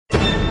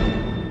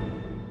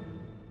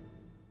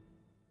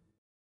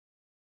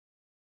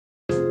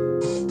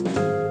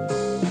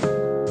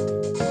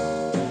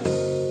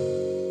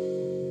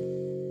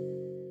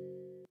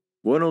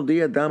Buenos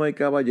días, damas y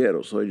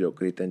caballeros. Soy yo,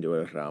 Cristian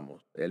Joel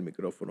Ramos, el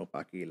micrófono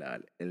para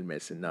alquilar, el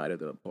mercenario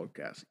del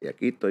podcast. Y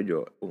aquí estoy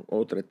yo, con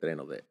otro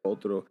estreno de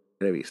otra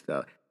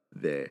revista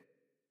de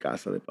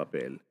Casa de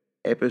Papel.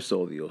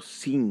 Episodio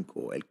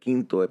 5, el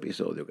quinto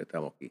episodio que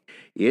estamos aquí.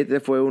 Y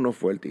este fue uno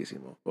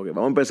fuertísimo, porque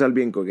vamos a empezar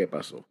bien con qué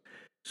pasó.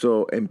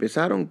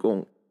 Empezaron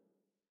con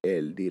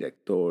el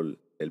director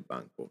del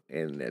banco.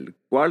 En el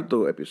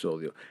cuarto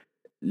episodio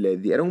le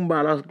dieron un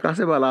balazo,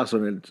 casi balazo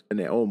en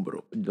el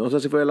hombro. No sé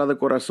si fue el lado del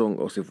corazón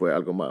o si fue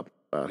algo más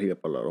para arriba,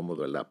 para el hombro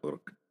del lado.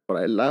 Pero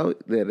para el lado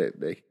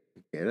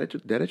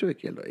derecho o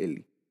izquierdo,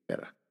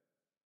 era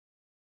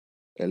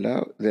el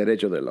lado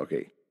derecho del ok.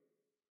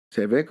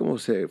 Se ve como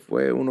se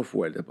fue uno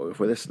fuerte porque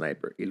fue de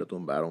sniper y lo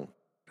tumbaron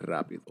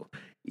rápido.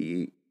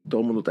 Y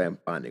todo el mundo está en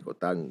pánico.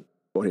 Están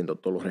corriendo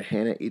todos los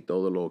rehenes y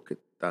todos los que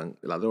están,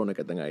 ladrones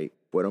que están ahí,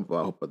 fueron por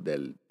abajo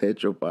del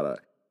techo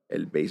para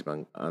el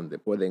basement, donde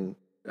pueden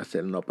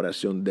hacer una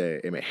operación de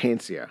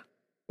emergencia.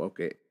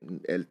 Porque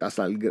él está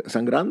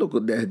sangrando,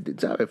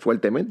 ¿sabes?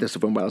 Fuertemente. Eso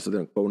fue un balazo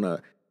con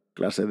una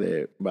clase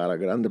de bala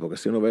grande. Porque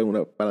si uno ve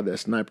una bala de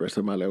sniper, eso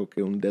es más lejos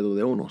que un dedo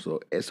de uno.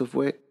 Eso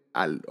fue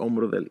al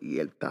hombro de él y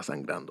él está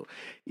sangrando.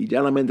 Y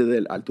ya la mente de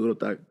él, Arturo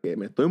está que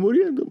me estoy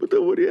muriendo,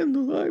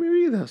 ay mi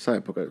vida,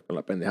 ¿sabes? Porque con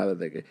la pendejada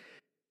de que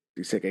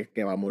dice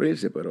que va a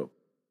morirse, pero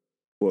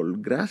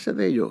por gracia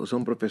de ellos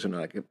son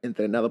profesionales que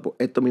entrenados por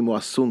estos mismos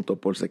asuntos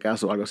por si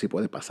acaso algo así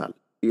puede pasar.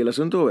 Y el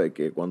asunto es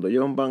que cuando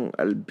ellos van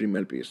al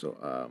primer piso,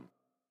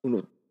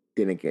 uno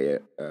tiene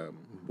que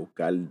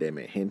buscar de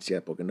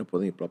emergencia porque no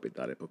pueden ir para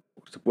hospitales, por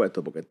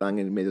supuesto, porque están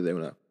en medio de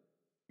una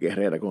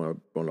guerrera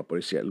con la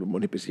policía, el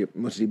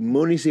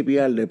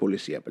municipal de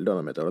policía,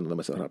 perdóname, estoy hablando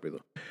demasiado rápido.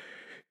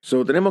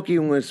 Tenemos aquí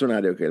un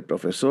escenario que el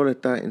profesor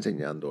está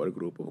enseñando al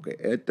grupo, porque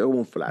esto es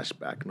un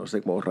flashback, no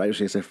sé cómo rayos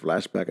se dice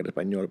flashback en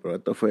español, pero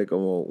esto fue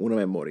como una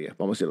memoria,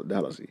 vamos a decirlo,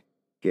 déjalo así,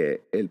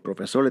 que el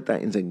profesor le está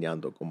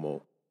enseñando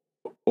como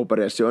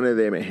operaciones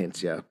de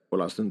emergencia por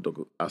el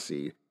asunto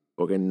así,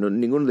 porque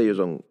ninguno de ellos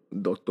son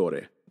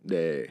doctores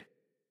de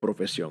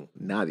profesión,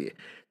 nadie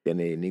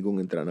tiene ningún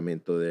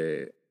entrenamiento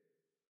de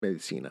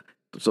medicina.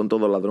 Son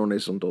todos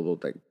ladrones, son todos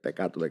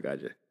tecatos de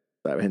calle,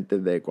 ¿sabes? Gente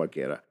de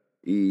cualquiera.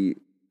 Y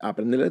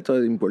aprender esto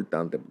es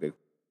importante porque,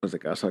 por si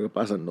acaso algo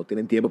pasa, no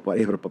tienen tiempo para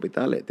ir a los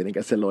hospitales. Tienen que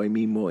hacerlo hoy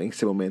mismo, en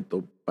ese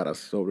momento, para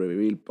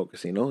sobrevivir, porque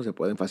si no, se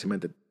pueden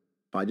fácilmente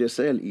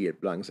fallecer y el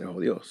plan se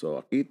jodió.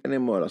 Aquí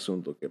tenemos el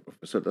asunto que el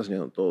profesor está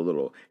enseñando a todos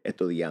los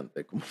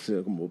estudiantes,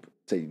 como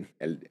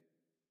él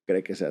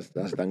cree que se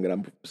hace tan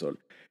gran profesor,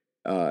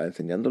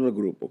 enseñándole al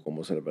grupo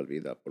cómo se le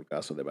olvida por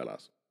caso de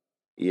balazo.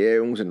 Y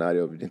es un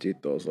escenario bien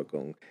chistoso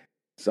con,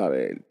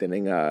 ¿sabes?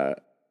 Tienen a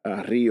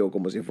Río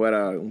como si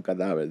fuera un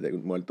cadáver de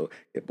un muerto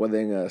que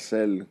pueden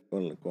hacer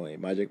con el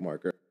Magic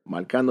Marker,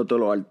 marcando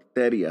todas las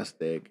arterias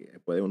de que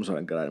puede uno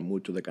sangrar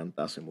mucho de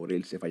cantazo y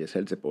morirse,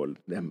 fallecerse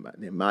por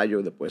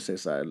desmayo, después se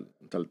sale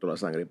toda la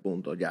sangre,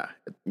 punto, ya.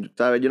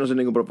 ¿Sabes? Yo no soy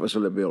ningún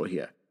profesor de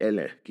biología. Él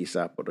es,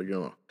 quizás, pero yo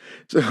no.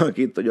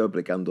 Aquí estoy yo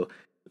explicando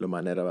de la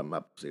manera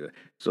más posible.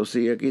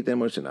 Sí, aquí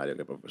tenemos el escenario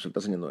que el profesor está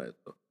enseñando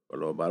esto por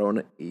los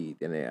varones y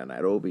tiene a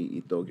Nairobi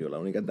y Tokio, la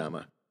única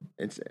dama,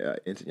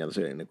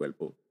 enseñándose en el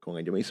cuerpo con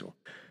ellos mismos.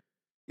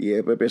 Y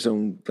después empieza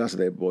un clase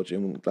de boche,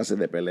 un clase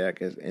de pelea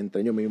que es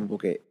entre ellos mismos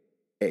porque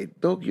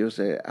Tokio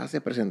se hace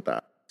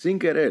presentar sin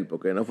querer,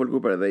 porque no fue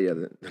culpa de ella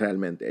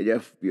realmente.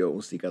 Ella vio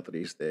un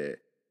cicatriz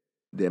de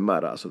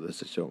embarazo de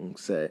sección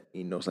C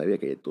y no sabía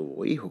que ella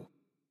tuvo hijo.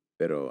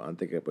 Pero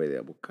antes que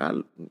pudiera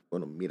buscarlo,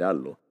 bueno,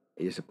 mirarlo,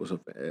 ella se puso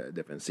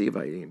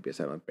defensiva y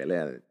empezaron a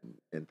pelear,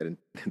 entre,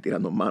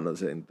 tirando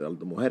manos entre las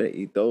dos mujeres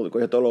y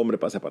cogió a todos los hombres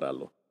para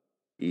separarlo.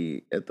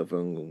 Y esto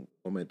fue un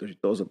momento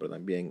chistoso, pero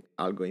también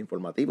algo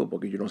informativo,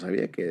 porque yo no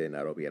sabía que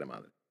Nairobi era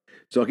madre.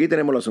 Aquí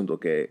tenemos el asunto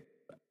que,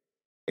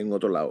 en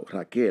otro lado,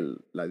 Raquel,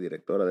 la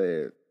directora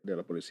de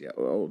la policía,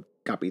 o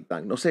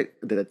capitán, no sé,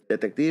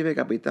 detective,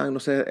 capitán,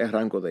 no sé el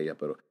rango de ella,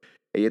 pero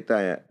ella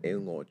está en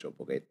un 8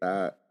 porque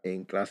está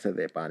en clase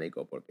de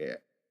pánico,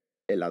 porque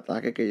el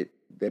ataque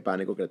de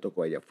pánico que le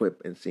tocó a ella fue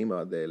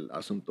encima del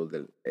asunto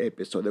del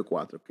episodio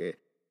 4 que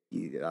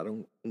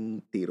tiraron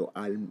un tiro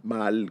al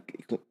mal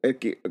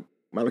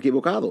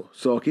equivocado.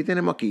 Aquí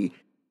tenemos aquí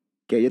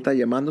que ella está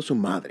llamando a su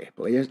madre,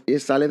 porque ella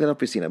sale de la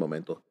oficina de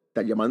momento,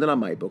 está llamando a la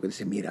madre porque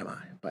dice, mira,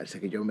 ma, parece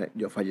que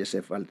yo fallecí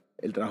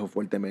el trabajo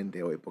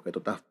fuertemente hoy, porque esto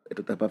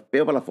está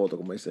feo para la foto,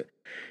 como dice.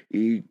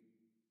 Y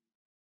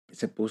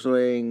se puso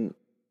en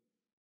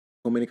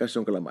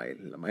comunicación con la madre.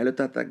 La madre lo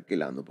está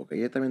tranquilando porque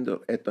ella está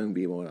viendo esto en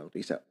vivo en la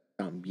noticia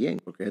también,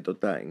 porque esto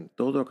está en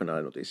todos los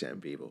canales de noticias en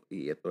vivo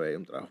y esto es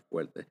un trabajo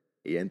fuerte.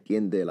 Ella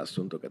entiende el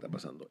asunto que está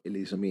pasando y le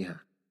dice,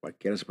 mija,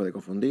 cualquiera se puede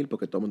confundir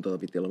porque todo el mundo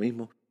viste lo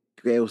mismo.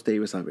 ¿Qué usted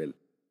iba a saber?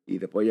 Y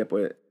después ella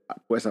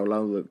pues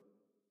hablando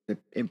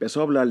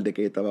empezó a hablar de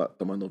que ella estaba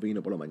tomando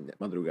vino por la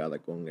madrugada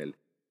con el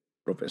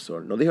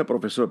profesor. No dijo el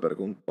profesor, pero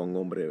con un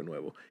hombre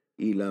nuevo.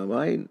 Y la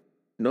May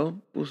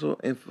no puso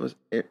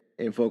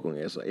enfoco en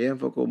eso. Ella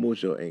enfocó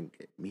mucho en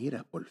que,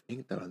 mira, por fin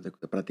estaba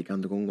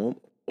practicando con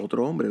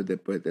otro hombre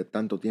después de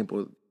tanto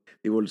tiempo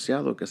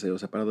divorciado que se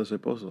separado de su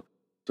esposo.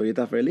 So, ella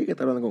está feliz que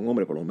está hablando con un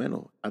hombre, por lo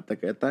menos, hasta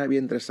que está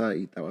bien estresada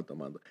y estaba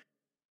tomando.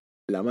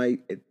 La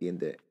May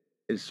entiende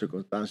el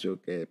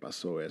circunstancio que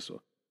pasó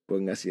eso. Fue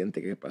un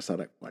accidente que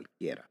pasara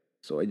cualquiera.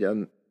 So, ella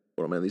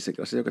por lo menos dice,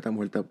 gracias a Dios que esta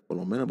mujer está por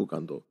lo menos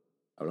buscando,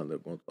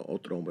 hablando con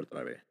otro hombre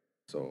otra vez.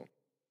 So,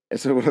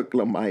 eso es lo que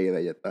la May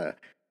de ella está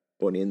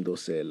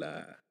poniéndose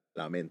la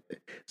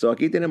mente. So,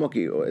 aquí tenemos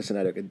aquí un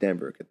escenario que es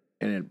Denver, que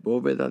en el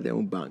bóveda de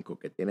un banco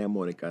que tiene a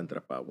Mónica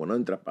entrapado. Bueno, no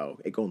entrapado,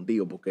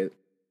 escondido, porque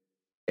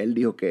él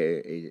dijo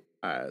que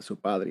a su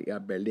padre y a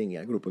Berlín y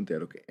al grupo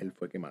entero que él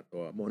fue que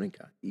mató a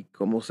Mónica. ¿Y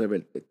cómo se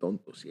ve de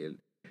tonto si él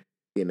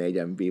tiene a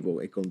ella en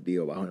vivo,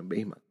 escondido bajo el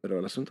basement? Pero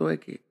el asunto es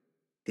que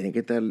tiene que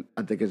estar,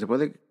 antes que se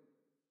puede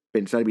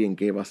pensar bien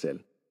qué va a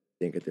hacer,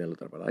 tiene que tenerlo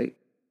atrapado ahí.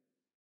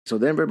 So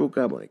Denver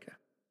busca a Mónica.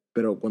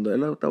 Pero cuando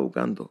él la está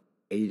buscando,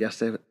 ella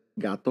se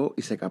gató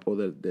y se escapó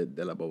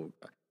de la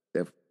boca.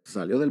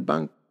 Salió del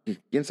banco. ¿Y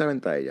quién sabe dónde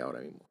está ella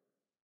ahora mismo?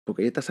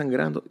 Porque ella está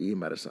sangrando y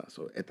embarazada.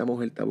 So, esta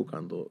mujer está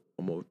buscando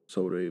cómo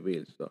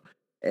sobrevivir. So,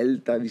 él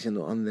está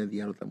diciendo, ¿dónde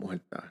diablo esta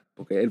mujer está?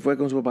 Porque él fue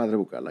con su padre a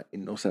buscarla y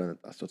no sabe dónde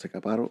está. So, se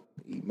escaparon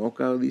y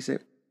Moca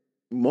dice,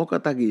 Moca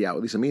está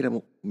guiado. Dice, mira,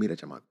 mira,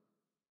 chamaco,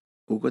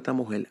 busca a esta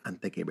mujer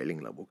antes que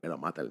Belén la busque, la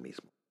mata él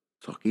mismo.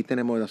 So, aquí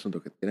tenemos el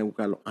asunto que tiene que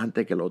buscarlo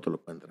antes que el otro lo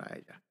encuentre a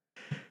ella.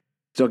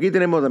 So, aquí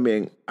tenemos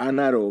también a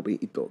Nairobi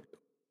y Tokio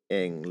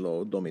en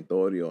los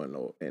dormitorios,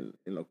 en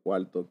los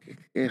cuartos.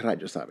 ¿Qué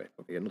rayos sabe?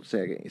 Porque yo no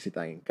sé si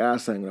están en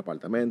casa, en un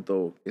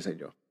apartamento, qué sé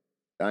yo.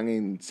 Están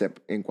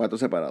en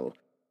cuartos separados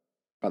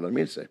para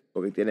dormirse,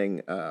 porque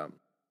tienen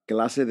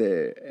clase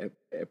de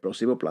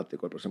explosivo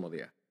plástico el próximo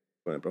día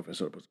con el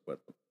profesor, por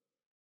supuesto.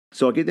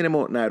 So, aquí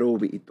tenemos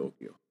Nairobi y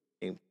Tokio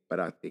en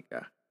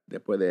práctica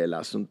después del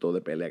asunto de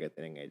pelea que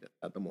tienen ellas,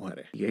 las dos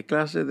mujeres. ¿Y qué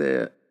clase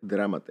de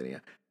drama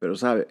tenía? Pero,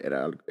 ¿sabes?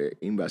 Era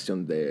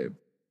invasión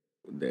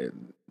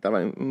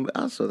estaba en un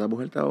vaso, la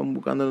mujer estaba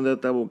buscando donde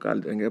estaba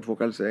buscar, tienen que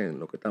enfocarse en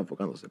lo que están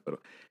enfocándose,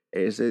 pero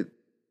ese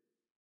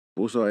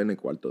puso en el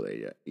cuarto de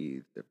ella y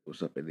se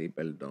puso a pedir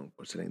perdón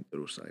por ser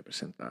intrusa y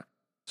presentar.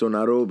 So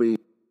Nairobi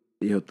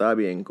dijo, está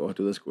bien, coge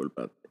tu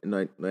disculpa, no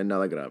hay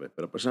nada grave,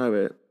 pero persona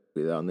ve,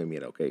 cuidado y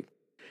mira, ok.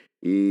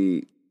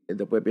 Y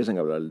después empiezan a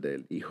hablar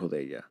del hijo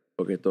de ella,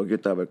 porque Tokio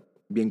estaba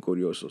bien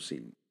curioso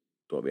si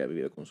todavía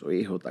vive con su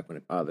hijo, está con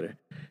el padre.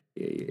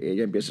 Y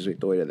ella empieza su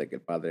historia de que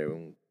el padre es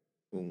un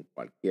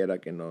cualquiera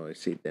que no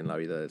existe en la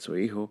vida de su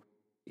hijo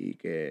y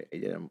que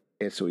ella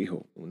es su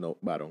hijo, un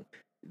varón.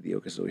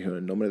 Dijo que su hijo,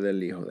 el nombre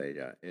del hijo de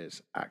ella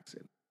es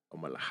Axel,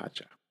 como la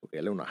hacha, porque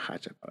él es una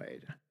hacha para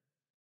ella.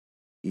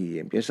 Y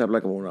empieza a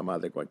hablar como una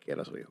madre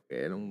cualquiera a su hijo, que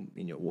era un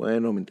niño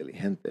bueno, muy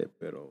inteligente,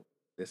 pero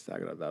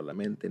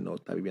desagradablemente no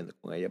está viviendo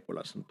con ella por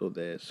el asunto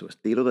de su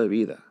estilo de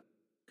vida.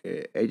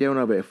 Que ella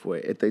una vez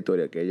fue, esta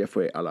historia, que ella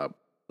fue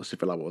no sé,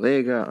 fue a la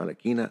bodega, a la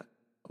esquina,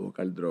 a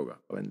buscar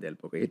droga, a vender,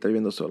 porque ella está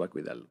viviendo sola a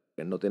cuidarlo.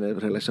 Que no tiene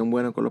relación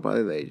buena con los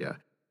padres de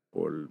ella,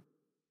 por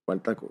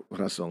cuánta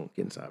razón,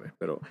 quién sabe.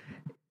 Pero,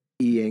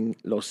 y en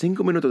los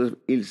 5 minutos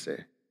de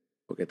irse,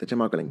 porque a este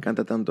chamaco le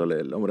encanta tanto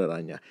el hombre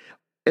araña,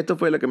 esto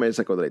fue lo que me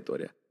sacó de la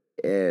historia.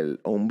 El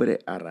hombre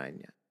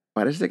araña.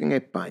 Parece que en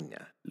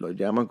España lo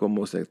llaman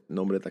como ese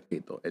nombre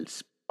taquito, el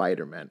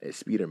Spider-Man,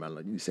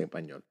 lo dice en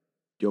español.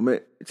 Yo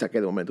me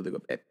saqué de momento,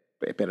 digo,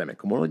 espérame,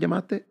 ¿cómo lo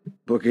llamaste?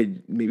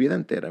 Porque mi vida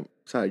entera,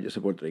 ¿sabes? Yo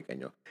soy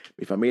puertorriqueño.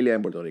 Mi familia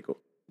en Puerto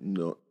Rico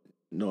no,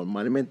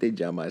 normalmente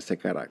llama a ese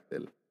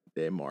carácter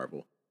de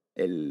Marvel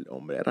el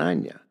hombre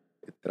araña,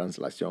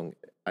 translación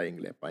a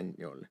inglés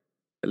español,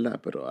 ¿verdad?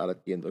 Pero ahora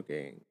entiendo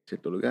que en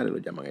ciertos lugares lo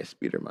llaman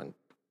Spider-Man.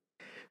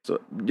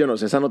 So, yo no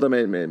sé, esa nota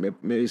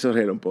me hizo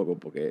reír un poco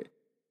porque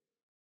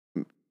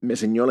me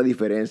enseñó la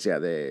diferencia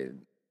de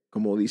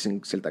cómo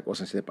dicen ciertas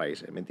cosas en ese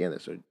país, ¿me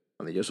entiendes?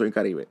 Cuando yo soy en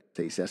Caribe,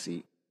 se dice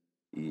así,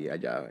 y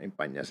allá en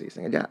España se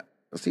dicen allá,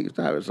 así,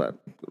 ¿sabes? O sea,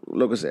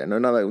 lo que sea,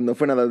 no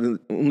fue nada,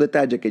 un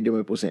detalle que yo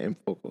me puse en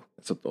foco,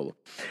 eso todo.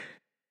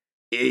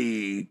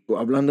 Y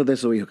hablando de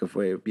su hijo, que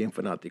fue bien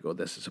fanático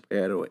de ese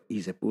superhéroe,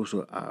 y se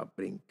puso a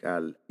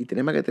brincar, y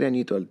tenía más que 3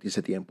 añitos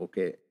ese tiempo,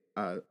 que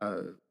a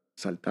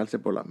saltarse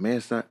por la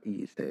mesa,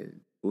 y se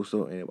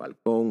puso en el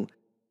balcón,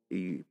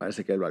 y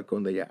parece que el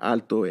balcón de ella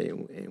alto,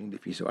 en un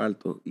edificio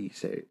alto, y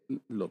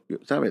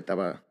 ¿sabe?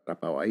 Estaba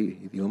atrapado ahí,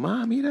 y dijo,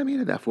 mira,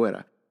 mira, de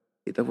afuera.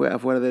 Y esto fue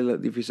afuera del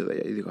edificio de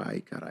ella, y dijo,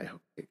 ay, carajo,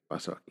 ¿qué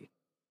pasó aquí?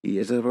 Y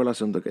ese fue el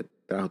asunto que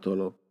trajo todos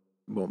los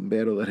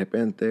bomberos de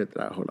repente,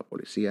 trajo la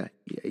policía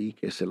y ahí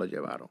que se lo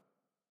llevaron.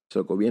 So,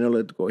 el gobierno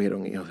le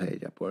cogieron hijos de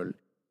ella por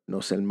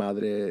no ser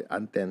madre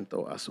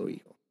atento a su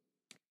hijo.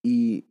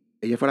 Y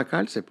ella fue a la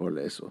cárcel por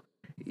eso.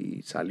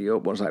 Y salió,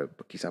 bueno, sabe,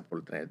 quizás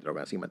por tener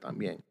droga encima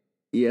también.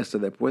 Y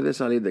después de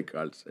salir de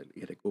cárcel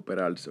y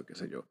recuperarse, o qué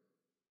sé yo,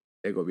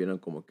 el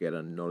gobierno como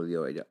quiera no le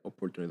dio a ella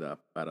oportunidad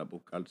para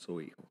buscar su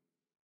hijo.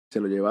 Se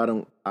lo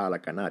llevaron a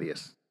las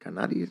Canarias.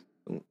 Canarias,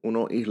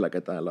 una isla que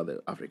está en la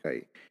de África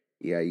ahí.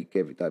 Y ahí que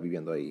está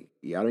viviendo ahí.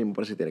 Y ahora mismo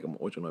parece que tiene como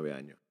 8 o 9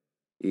 años.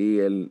 Y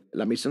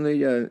la misión de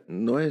ella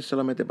no es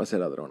solamente para ser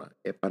ladrona,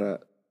 es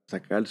para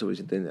sacar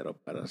suficiente dinero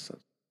para,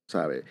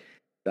 ¿sabe?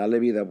 Darle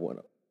vida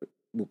buena.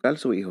 buscar a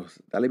su hijo,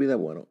 darle vida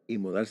bueno y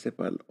mudarse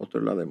para el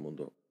otro lado del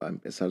mundo para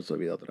empezar su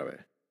vida otra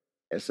vez.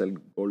 Es el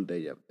gol de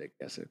ella de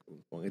qué hacer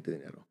con este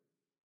dinero.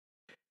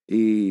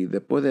 Y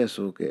después de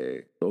eso,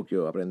 que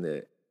Tokio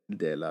aprende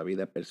de la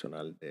vida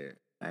personal de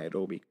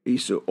Nairobi y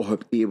su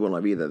objetivo en la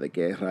vida de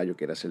qué rayo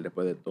quiere hacer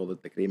después de todo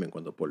este crimen,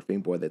 cuando por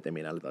fin puede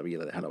terminar la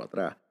vida, dejarla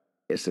atrás,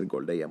 es el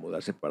gol de ella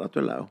mudarse para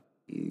otro lado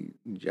y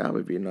ya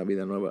vivir una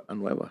vida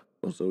nueva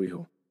con su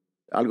hijo.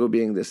 Algo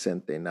bien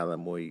decente, nada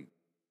muy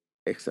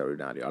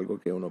extraordinario, algo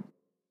que uno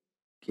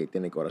que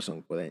tiene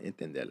corazón puede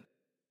entender.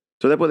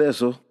 Entonces, después de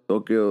eso,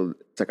 Tokio,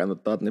 sacando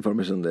toda la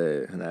información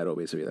de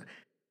Nairobi y su vida,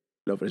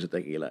 le ofrece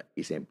tequila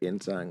y se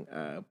empiezan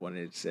a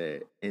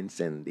ponerse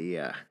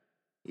encendida.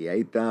 Y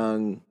ahí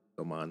están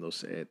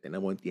tomándose,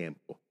 tenemos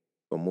tiempo,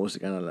 con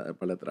música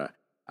para atrás,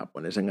 a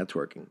ponerse a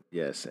twerking.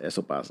 Yes,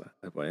 eso pasa.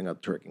 Se ponen a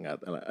twerking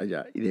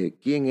allá. ¿Y de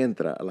quién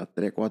entra a las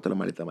 3 4 de la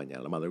maldita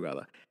mañana, la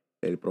madrugada?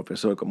 El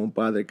profesor, como un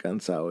padre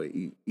cansado.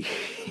 Y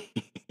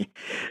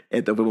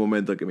este fue un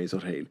momento que me hizo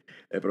reír.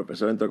 El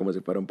profesor entró como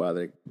si fuera un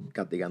padre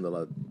castigando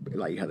a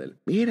la hija de él.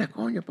 Mira,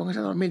 coño, póngase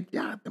a dormir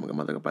ya. Tengo que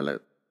mandar para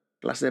la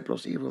clase de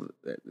explosivos.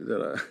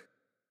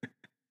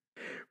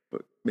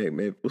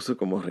 Me puso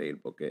como reír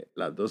porque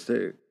las dos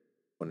se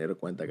ponieron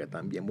cuenta que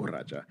están bien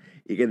borrachas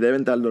y que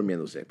deben estar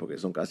durmiéndose porque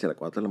son casi a las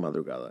 4 de la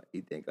madrugada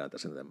y tienen que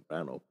levantarse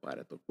temprano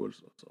para estos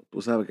cursos. So,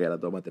 tú sabes que las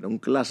dos van a tener un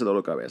clase de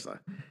dolor de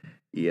cabeza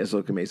y eso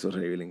es lo que me hizo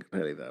reír en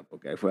realidad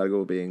porque fue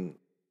algo bien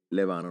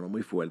levano, no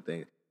muy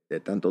fuerte de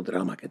tanto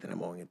drama que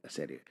tenemos en esta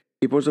serie.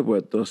 Y por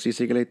supuesto, sí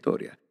sigue la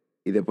historia.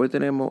 Y después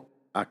tenemos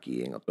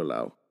aquí en otro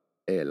lado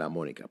la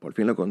Mónica. Por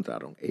fin lo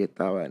encontraron. Ella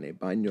estaba en el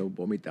baño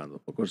vomitando.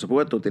 Por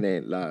supuesto,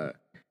 tiene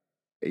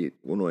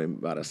uno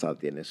embarazado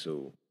tiene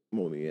su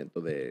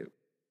movimiento de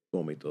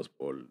vómitos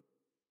por,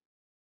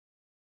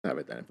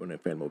 ¿sabes? También por un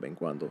enfermo, ven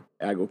cuando,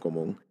 es algo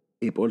común.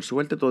 Y por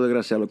suerte, todo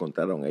desgraciado lo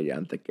contaron ella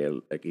antes que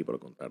el equipo lo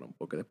contaron,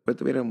 porque después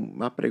tuvieron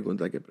más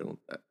preguntas que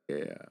preguntas,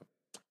 que-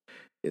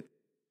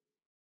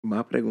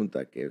 más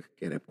preguntas que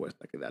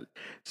respuestas que dar.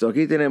 So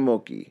aquí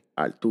tenemos aquí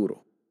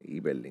Arturo y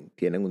Berlín,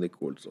 tienen un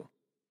discurso.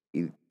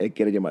 Y él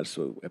quiere llamar a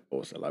su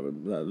esposa,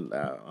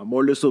 la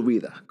amor de su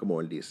vida, como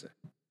él dice.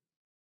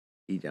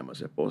 Y llama a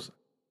su esposa.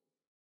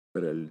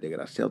 Pero el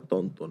desgraciado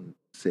tonto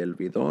se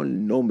olvidó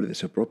el nombre de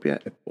su propia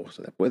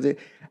esposa. Después de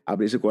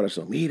abrir su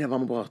corazón, mira,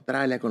 vamos a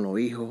Australia con los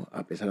hijos,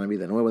 a empezar la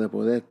vida nueva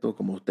después de esto,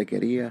 como usted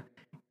quería.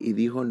 Y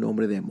dijo el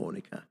nombre de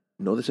Mónica,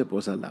 no de su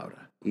esposa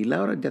Laura. Y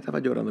Laura ya estaba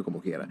llorando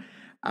como quiera.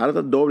 Ahora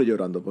está doble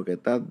llorando porque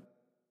está,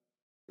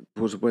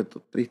 por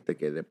supuesto, triste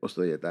que el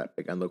esposo de ella está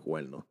pegando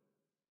cuernos.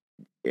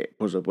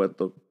 Por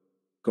supuesto,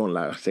 con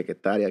la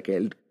secretaria que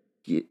él...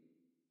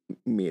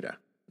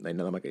 Mira, no hay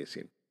nada más que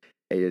decir.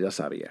 Ella ya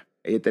sabía.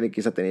 Ella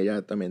quizá tenía ya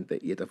exactamente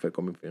y esta fue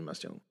como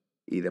información.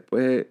 Y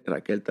después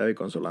Raquel estaba ahí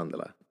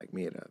consolándola. Like,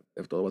 mira,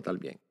 todo va a estar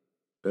bien.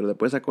 Pero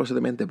después sacó de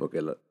mente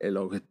porque el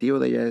objetivo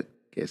de ella es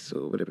que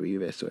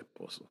sobrevive su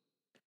esposo.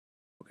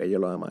 Porque ella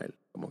lo ama a él,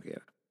 como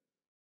quiera.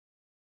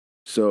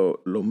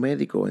 So, los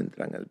médicos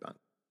entran al banco.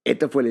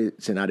 Este fue el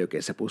escenario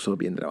que se puso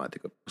bien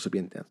dramático, se puso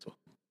bien tenso.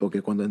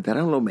 Porque cuando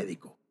entraron los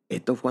médicos,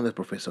 esto fue cuando el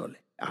profesor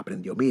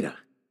aprendió,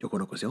 mira, yo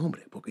conozco a ese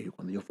hombre, porque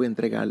cuando yo fui a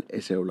entregar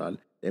el celular,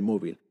 el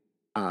móvil,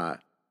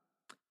 a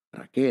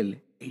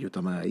Raquel, ellos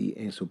estaban ahí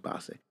en su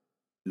base,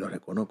 lo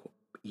reconozco.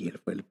 Y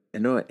él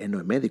no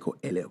es médico,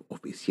 él es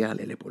oficial,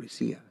 él es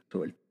policía.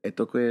 So,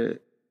 esto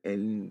que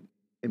él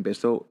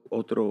empezó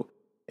otro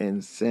en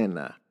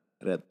escena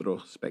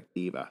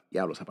retrospectiva.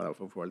 Diablo, esa palabra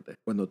fue fuerte.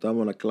 Cuando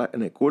estábamos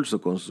en el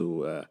curso con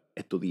su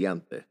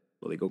estudiante,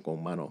 lo digo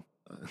con mano,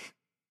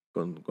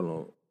 con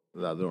los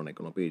ladrones,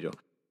 con los pillos,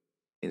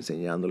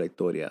 enseñando la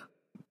historia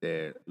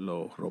de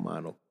los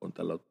romanos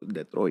contra los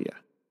de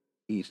Troya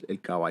y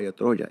el caballo de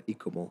Troya y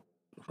como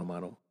los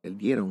romanos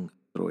perdieron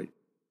Troya.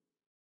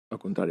 Al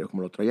contrario,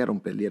 como lo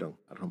troyaron, perdieron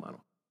al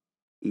romano.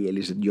 Y él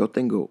dice, yo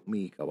tengo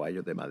mi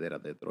caballo de madera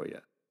de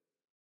Troya.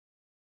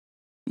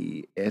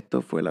 Y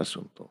esto fue el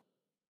asunto,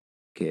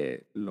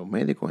 que los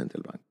médicos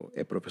entran al banco,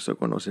 el profesor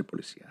conoce al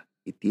policía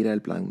y tira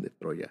el plan de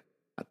Troya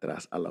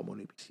atrás a la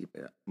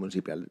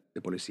municipal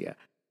de policía,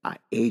 a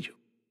ellos.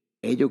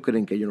 Ellos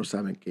creen que ellos no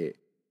saben que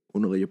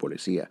uno de ellos es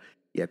policía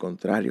y al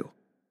contrario,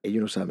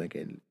 ellos no saben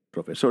que el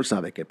profesor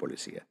sabe que es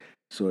policía.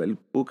 So, él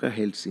busca a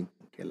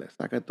Helsinki, que le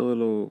saca todo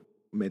lo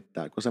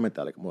metal, cosas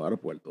metales como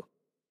aeropuerto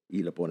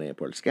y lo pone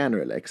por el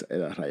escáner,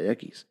 la raya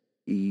X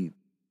y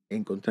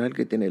encontrar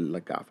que tiene la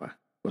gafa,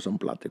 pues son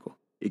plásticos.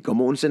 Y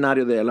como un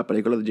escenario de la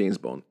película de James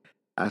Bond,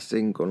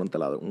 hacen con un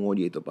talado un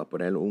hoyito para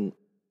poner un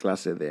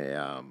clase de,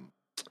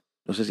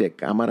 no sé si es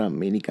cámara,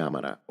 mini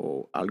cámara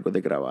o algo de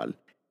grabar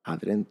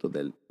adentro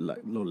de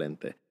los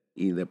lentes.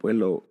 Y después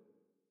lo,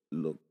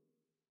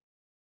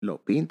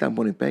 lo pintan,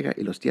 ponen pega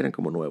y los tiran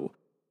como nuevos.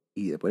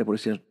 Y después por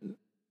eso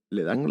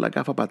le dan la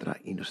gafa para atrás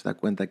y no se da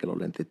cuenta que los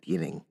lentes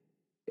tienen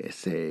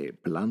ese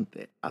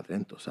plante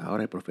adentro. O sea,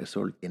 ahora el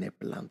profesor tiene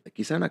plante.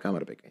 Quizá una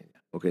cámara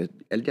pequeña, porque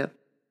él ya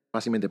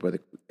fácilmente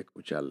puede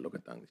escuchar lo que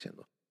están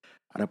diciendo.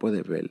 Ahora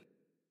puede ver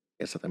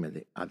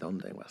exactamente a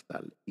dónde va a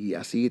estar. Y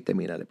así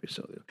termina el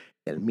episodio.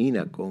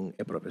 Termina con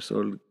el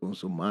profesor con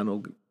su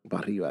mano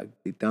para arriba,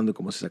 gritando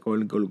como se sacó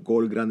el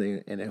gol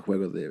grande en el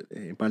juego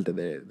en parte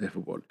de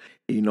fútbol.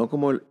 Y no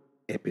como el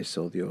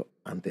episodio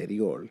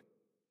anterior,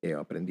 que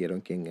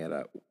aprendieron quién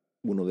era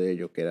uno de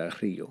ellos, que era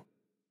Río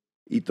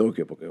y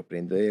Tokio, porque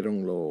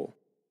aprendieron los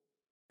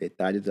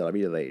detalles de la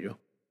vida de ellos.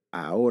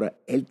 Ahora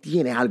él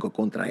tiene algo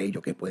contra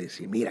ellos que puede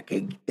decir, mira,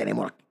 que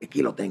tenemos,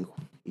 aquí lo tengo.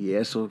 Y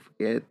eso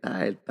que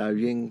está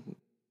bien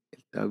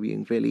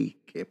feliz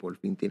que por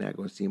fin tiene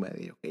algo encima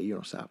de ellos que ellos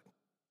no saben.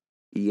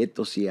 Y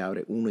esto sí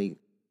abre un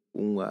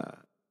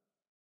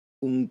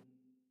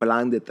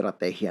plan de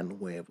estrategia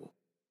nuevo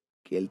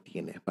que él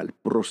tiene para el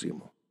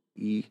próximo.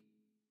 Y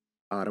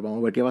ahora vamos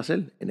a ver qué va a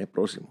hacer en el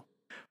próximo.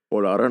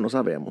 Por ahora no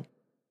sabemos,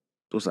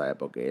 tú sabes,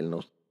 porque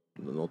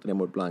no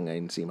tenemos el plan ahí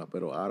encima,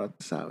 pero ahora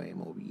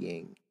sabemos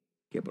bien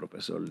que el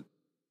profesor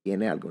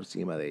tiene algo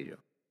encima de ellos.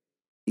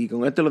 Y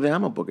con esto lo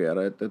dejamos porque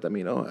ahora este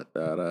terminó.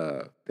 Hasta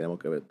ahora tengo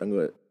que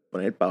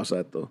poner pausa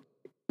a esto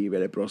y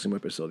ver el próximo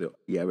episodio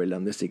y a ver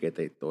dónde sigue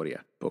esta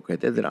historia. Porque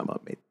este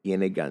drama me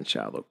tiene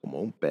ganchado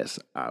como un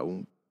pez a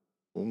un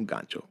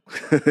gancho.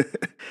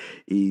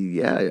 Y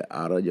ya,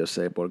 ahora yo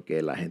sé por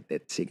qué la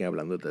gente sigue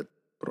hablando de este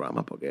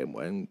programa, porque es un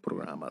buen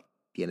programa,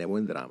 tiene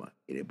buen drama,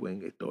 tiene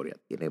buena historia,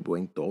 tiene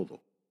buen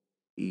todo.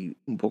 Y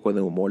un poco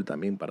de humor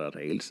también para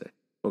reírse.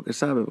 Porque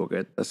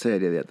esta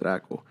serie de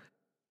atraco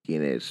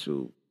tiene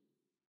su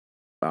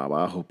para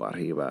abajo, para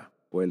arriba,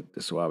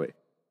 fuerte, suave,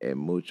 en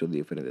muchos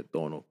diferentes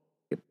tonos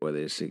que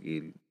puede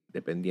seguir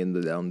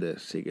dependiendo de dónde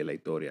sigue la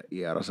historia.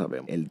 Y ahora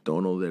sabemos el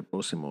tono del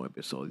próximo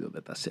episodio de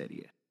esta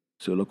serie.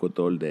 Soy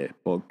locutor de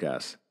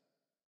podcast,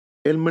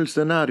 el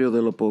mercenario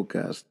de los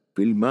podcasts,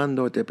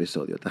 filmando este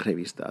episodio, esta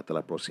revista. Hasta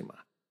la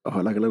próxima.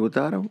 Ojalá que les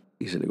gustaron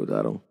y si les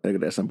gustaron,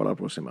 regresan para la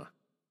próxima.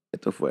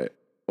 Esto fue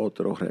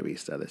otra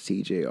revista de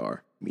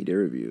CJR Media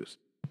Reviews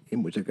y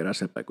muchas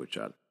gracias por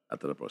escuchar.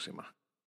 Hasta la próxima.